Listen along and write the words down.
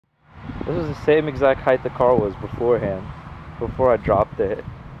This is the same exact height the car was beforehand, before I dropped it.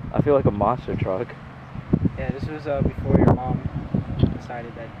 I feel like a monster truck. Yeah, this was before your mom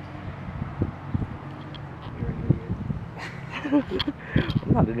decided that you were an idiot.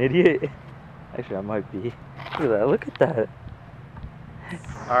 I'm not an idiot. Actually, I might be. Look at that. Look at that.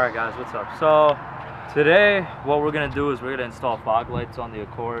 Alright guys, what's up? So, today what we're going to do is we're going to install fog lights on the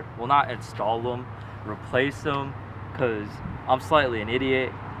Accord. Well, not install them, replace them, because I'm slightly an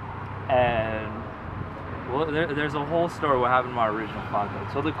idiot. And well, there's a whole story what happened to my original fog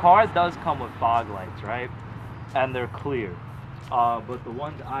lights. So the car does come with fog lights, right? And they're clear. But the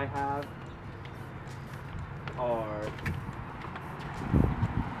ones I have are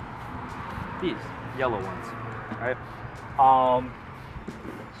these yellow ones, right?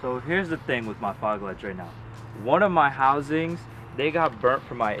 So here's the thing with my fog lights right now. One of my housings, they got burnt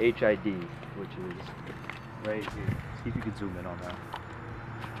from my HID, which is right here. See if you can zoom in on that.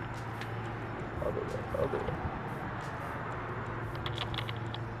 Other way, other way.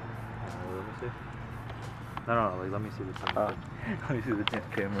 Let me see. No, like, let me see the camera. Let me see the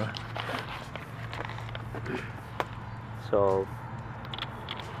camera. So,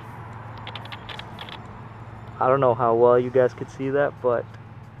 I don't know how well you guys could see that, but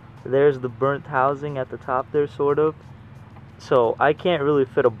there's the burnt housing at the top there, sort of. So I can't really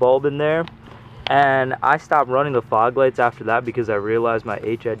fit a bulb in there. And I stopped running the fog lights after that because I realized my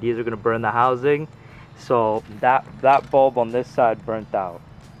HIDs are going to burn the housing. So that bulb on this side burnt out.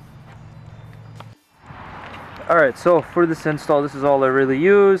 Alright, so for this install, this is all I really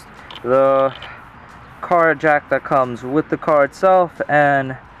used. The car jack that comes with the car itself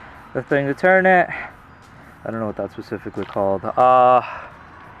and the thing to turn it. I don't know what that's specifically called. I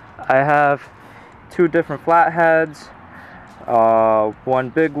have two different flatheads. One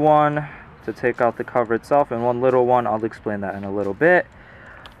big one to take out the cover itself and one little one. I'll explain that in a little bit.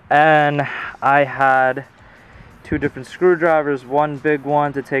 And I had two different screwdrivers, one big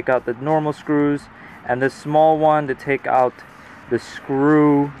one to take out the normal screws and this small one to take out the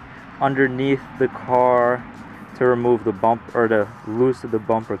screw underneath the car to remove the bump, or to loosen the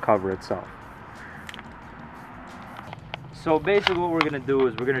bumper cover itself. So basically what we're going to do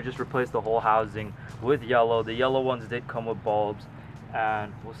is we're going to just replace the whole housing with yellow. The yellow ones did come with bulbs,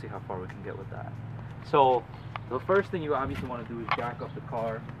 and we'll see how far we can get with that. So the first thing you obviously want to do is jack up the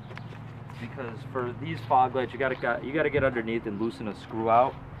car, because for these fog lights you gotta get underneath and loosen a screw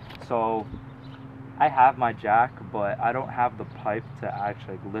out. So I have my jack, but I don't have the pipe to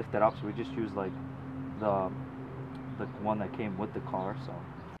actually lift it up, so we just use like the one that came with the car. So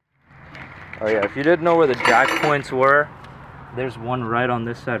oh yeah, if you didn't know where the jack points were, there's one right on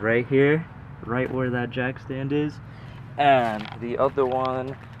this side right here, right where that jack stand is, and the other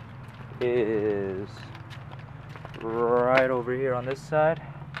one is right over here on this side.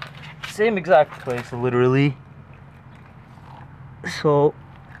 Same exact place, literally. So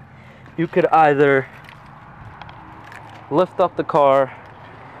you could either lift up the car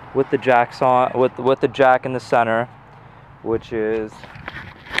with the jacks on, with the jack in the center, which is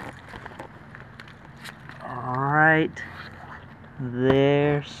right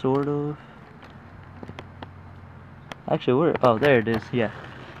there, sort of. Actually, where? Oh, there it is. Yeah.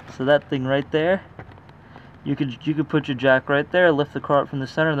 So that thing right there. You could put your jack right there, lift the car up from the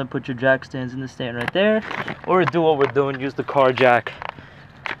center, and then put your jack stands in the stand right there. Or do what we're doing, use the car jack,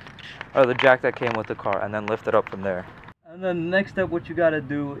 or the jack that came with the car, and then lift it up from there. And then the next step, what you gotta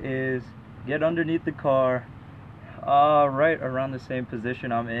do is get underneath the car, right around the same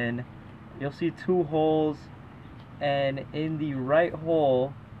position I'm in. You'll see two holes, and in the right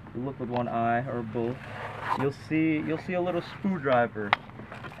hole, you look with one eye or both, you'll see a little screwdriver.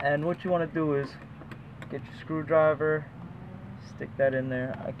 And what you want to do is get your screwdriver, stick that in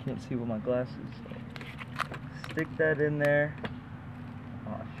there. I can't see with my glasses. So stick that in there.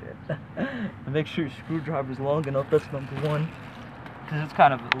 Oh shit. And make sure your screwdriver's long enough. That's number one. Because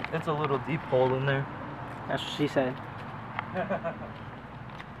it's a little deep hole in there. That's what she said.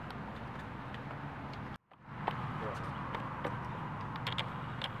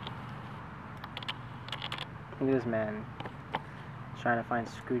 Look at this man trying to find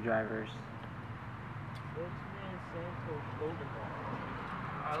screwdrivers.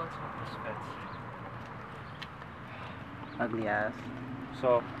 Alright, let's hope this fits. Ugly ass.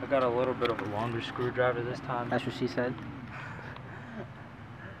 So I got a little bit of a longer screwdriver this time. That's what she said.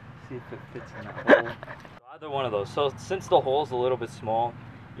 See if it fits in that hole. So either one of those. So since the hole's a little bit small,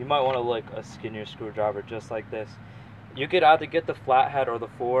 you might want to like a skinnier screwdriver just like this. You could either get the flathead or the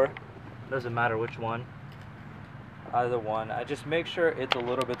 4. Doesn't matter which one. Either one. I just make sure it's a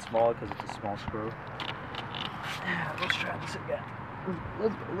little bit smaller because it's a small screw. Let's try this again.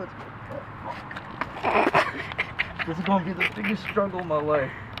 Let's go. This is gonna be the biggest struggle of my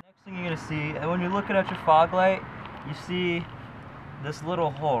life. Next thing you're gonna see, and when you're looking at your fog light, you see this little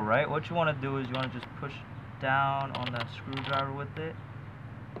hole, right? What you want to do is you want to just push down on that screwdriver with it,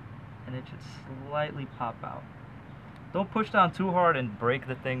 and it should slightly pop out. Don't push down too hard and break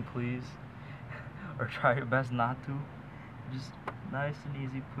the thing, please. Or try your best not to. Just nice and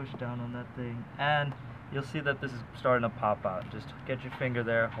easy push down on that thing, and you'll see that this is starting to pop out. Just get your finger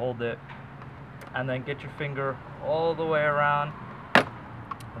there, hold it, and then get your finger all the way around,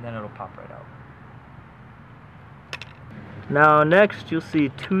 and then it'll pop right out. Now next you'll see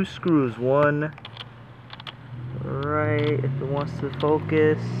two screws, one right, if it wants to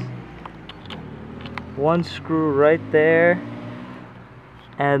focus, one screw right there,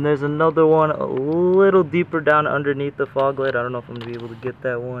 and there's another one a little deeper down underneath the fog light. I don't know if I'm going to be able to get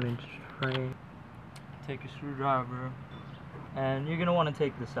that one and try. Take your screwdriver, and you're going to want to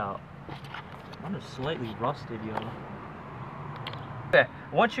take this out. I'm just slightly rusted, yo. Okay,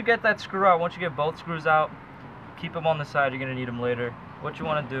 once you get that screw out, once you get both screws out, keep them on the side, you're going to need them later. What you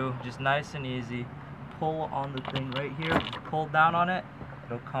want to do, just nice and easy, pull on the thing right here, pull down on it,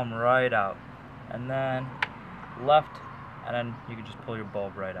 it'll come right out. And then left, and then you can just pull your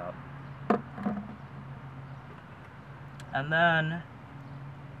bulb right out. And then,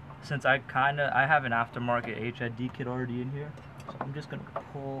 since I have an aftermarket HID kit already in here, so I'm just going to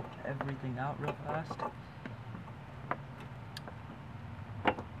pull everything out real fast.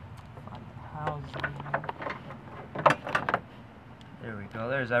 Find the housing. There we go,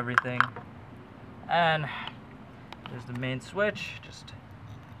 there's everything. And there's the main switch, just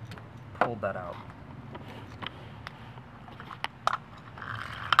pull that out.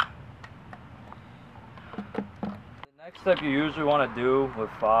 The next step you usually want to do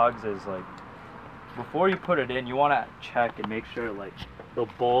with fogs is, like, before you put it in, you want to check and make sure, like, the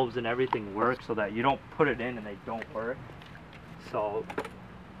bulbs and everything work, so that you don't put it in and they don't work. So put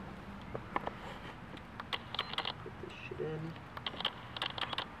this shit in.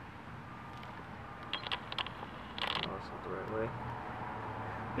 The right way.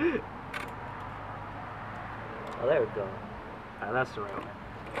 Oh, there we go. Alright, that's the right way.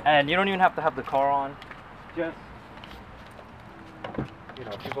 And you don't even have to have the car on. Just, you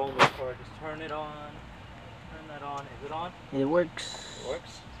know, if you're going with the car, just turn it on. Turn that on. Is it on? It works. It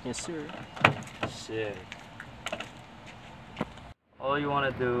works? Yes, sir. Sick. All you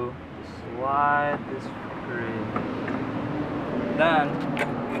want to do is slide this fucker in. Then,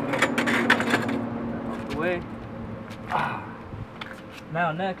 off the way.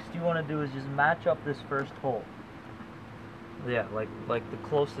 Now next you want to do is just match up this first hole. Yeah, like the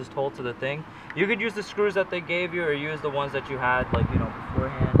closest hole to the thing. You could use the screws that they gave you, or use the ones that you had, like, you know,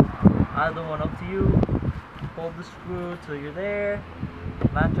 beforehand. Either one, up to you. Hold the screw till you're there.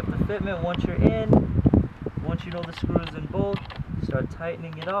 Match up the fitment once you're in. Once you know the screw is in both, start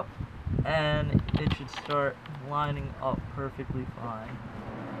tightening it up, and it should start lining up perfectly fine.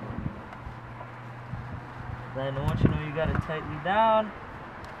 Then once you know you got it tightly down,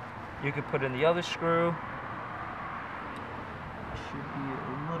 you can put in the other screw. It should be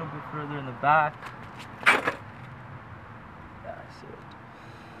a little bit further in the back. That's it.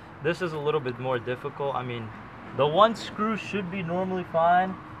 This is a little bit more difficult. I mean, the one screw should be normally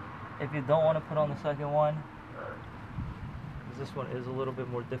fine if you don't want to put on the second one. Because this one is a little bit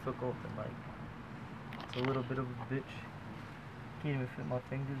more difficult, and, like, it's a little bit of a bitch. Can't even fit my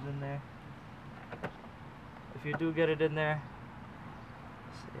fingers in there. If you do get it in there,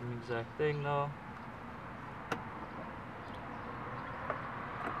 same exact thing though.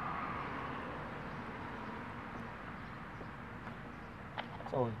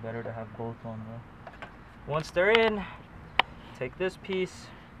 It's always better to have both on though. Once they're in, take this piece,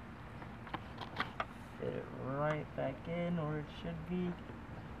 fit it right back in where it should be.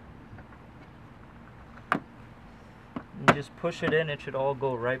 And just push it in, it should all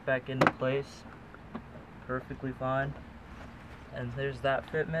go right back into place. Perfectly fine. And there's that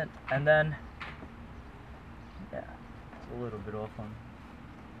fitment. And then, yeah, it's a little bit off on.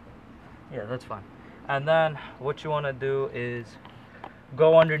 Yeah, that's fine. And then what you want to do is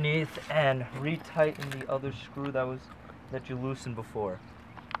go underneath and retighten the other screw that you loosened before.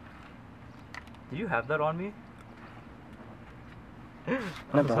 Did you have that on me?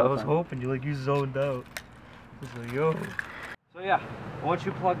 I was hoping you zoned out. I was like, yo. So yeah, once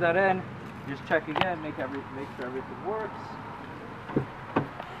you plug that in, just check again, make sure everything works.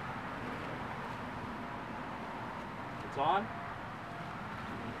 It's on.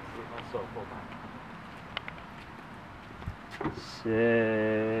 So hold on.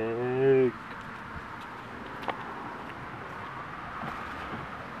 Sick.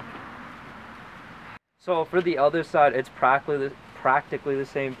 So for the other side, it's practically the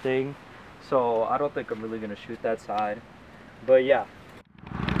same thing. So I don't think I'm really gonna shoot that side. But yeah.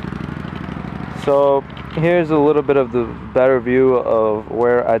 So here's a little bit of the better view of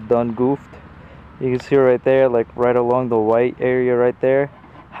where I done goofed. You can see right there, like right along the white area right there.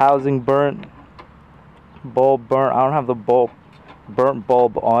 Housing burnt, bulb burnt. I don't have the burnt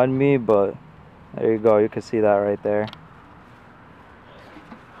bulb on me, but there you go. You can see that right there.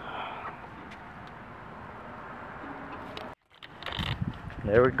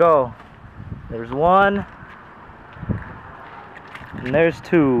 There we go. There's one. And there's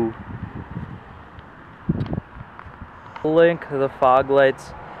two. Link to the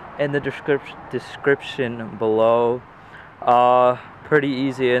Foglights in the description below. Pretty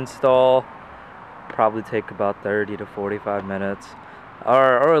easy install. Probably take about 30 to 45 minutes.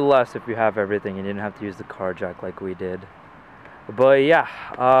 Or less if you have everything and you didn't have to use the car jack like we did. But yeah,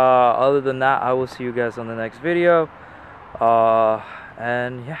 other than that, I will see you guys on the next video.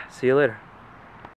 And yeah, see you later.